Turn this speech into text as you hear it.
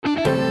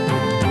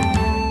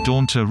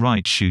Daunte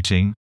Wright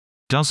shooting.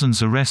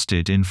 Dozens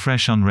arrested in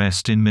fresh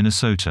unrest in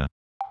Minnesota.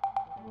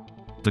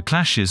 The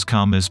clashes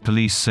come as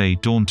police say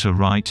Daunte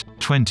Wright,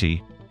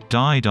 20,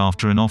 died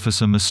after an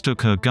officer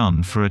mistook her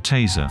gun for a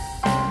taser.